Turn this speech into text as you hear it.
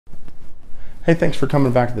Hey, thanks for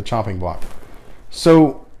coming back to the chopping block.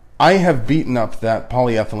 So I have beaten up that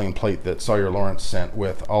polyethylene plate that Sawyer Lawrence sent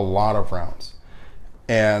with a lot of rounds.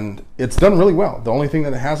 And it's done really well. The only thing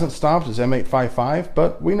that it hasn't stopped is M855,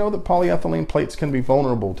 but we know that polyethylene plates can be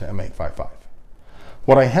vulnerable to M855.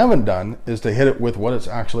 What I haven't done is to hit it with what it's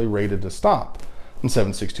actually rated to stop in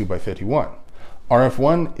 7.62X51.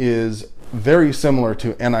 RF1 is very similar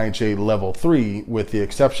to NIJ level 3, with the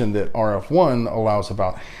exception that RF1 allows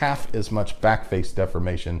about half as much backface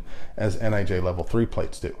deformation as NIJ level 3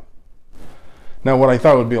 plates do. Now, what I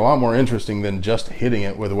thought would be a lot more interesting than just hitting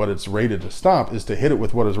it with what it's rated to stop is to hit it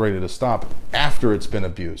with what is rated to stop after it's been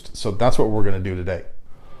abused. So that's what we're going to do today.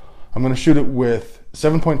 I'm going to shoot it with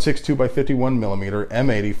 7.62X51mm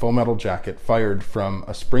M80 full metal jacket fired from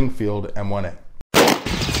a Springfield M1A.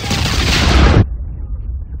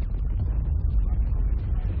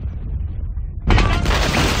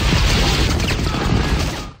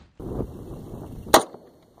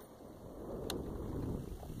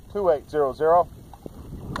 .2800.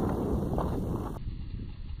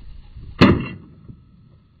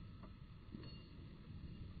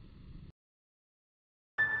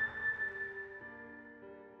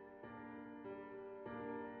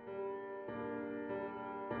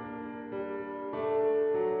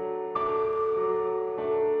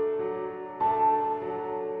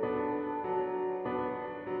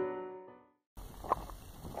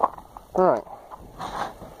 All right.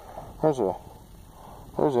 There's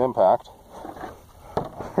the impact.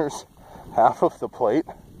 There's half of the plate.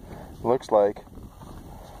 Looks like,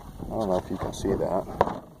 I don't know if you can see that.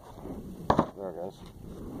 There it is.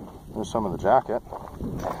 There's some of the jacket.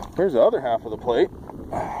 Here's the other half of the plate.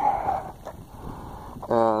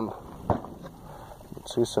 And you can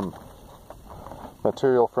see some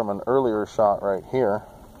material from an earlier shot right here.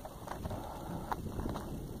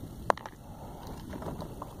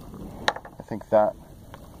 I think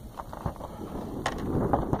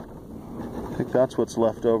that's what's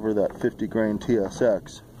left over that 50 grain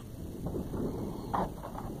TSX.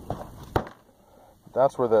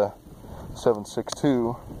 That's where the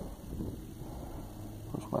 7.62,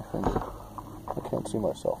 where's my finger? I can't see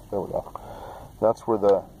myself. There we go. That's where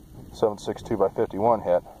the 7.62X51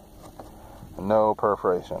 hit. And no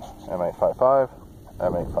perforation. M855,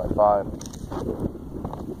 M855.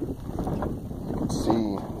 You can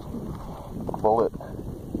see the bullet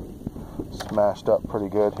smashed up pretty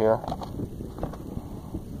good here.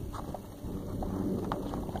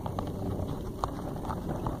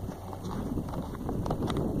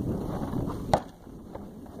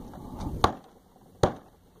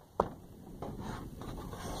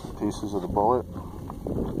 Pieces of the bullet.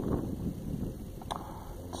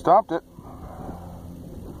 Stopped it.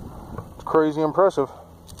 It's crazy impressive.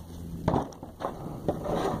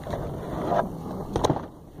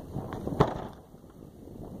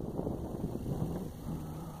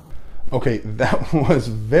 Okay, that was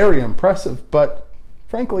very impressive, but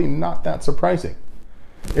frankly not that surprising.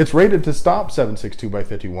 It's rated to stop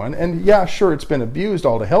 7.62X51, and yeah, sure, it's been abused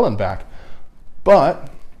all to hell and back,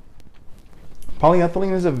 but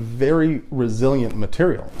polyethylene is a very resilient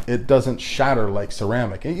material. It doesn't shatter like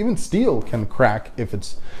ceramic. Even steel can crack if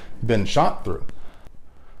it's been shot through.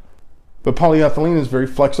 But polyethylene is very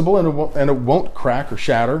flexible, and it won't crack or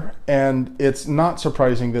shatter, and it's not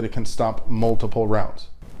surprising that it can stop multiple rounds.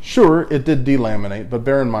 Sure, it did delaminate, but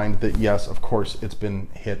bear in mind that yes, of course, it's been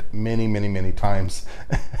hit many, many, many times,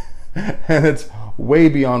 and it's way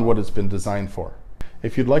beyond what it's been designed for.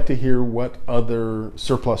 If you'd like to hear what other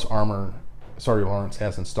surplus armor Sawyer Lawrence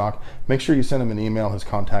has in stock, make sure you send him an email. His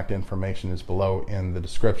contact information is below in the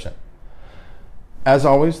description. As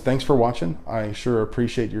always, thanks for watching. I sure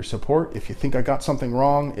appreciate your support. If you think I got something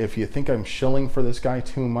wrong, if you think I'm shilling for this guy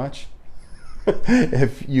too much,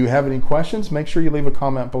 if you have any questions, make sure you leave a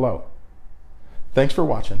comment below. Thanks for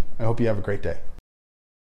watching. I hope you have a great day.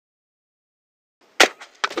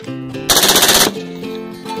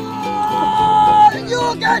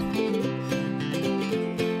 You got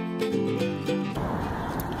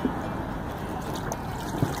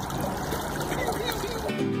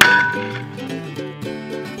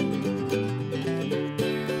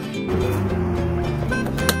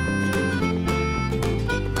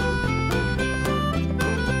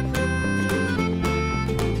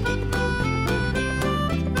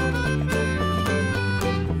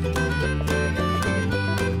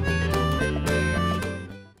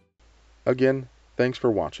Again, thanks for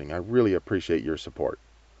watching. I really appreciate your support.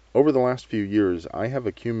 Over the last few years, I have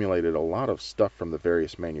accumulated a lot of stuff from the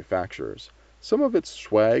various manufacturers. Some of it's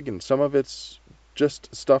swag, and some of it's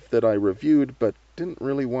just stuff that I reviewed but didn't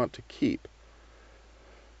really want to keep.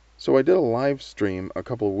 So I did a live stream a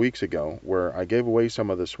couple of weeks ago where I gave away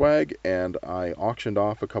some of the swag and I auctioned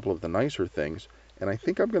off a couple of the nicer things, and I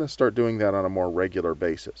think I'm going to start doing that on a more regular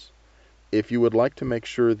basis. If you would like to make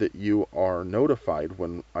sure that you are notified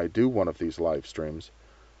when I do one of these live streams,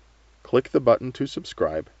 click the button to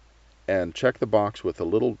subscribe and check the box with a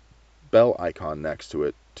little bell icon next to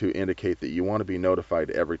it to indicate that you want to be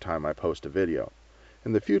notified every time I post a video.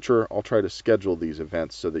 In the future, I'll try to schedule these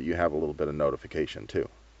events so that you have a little bit of notification too.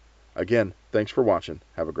 Again, thanks for watching.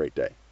 Have a great day.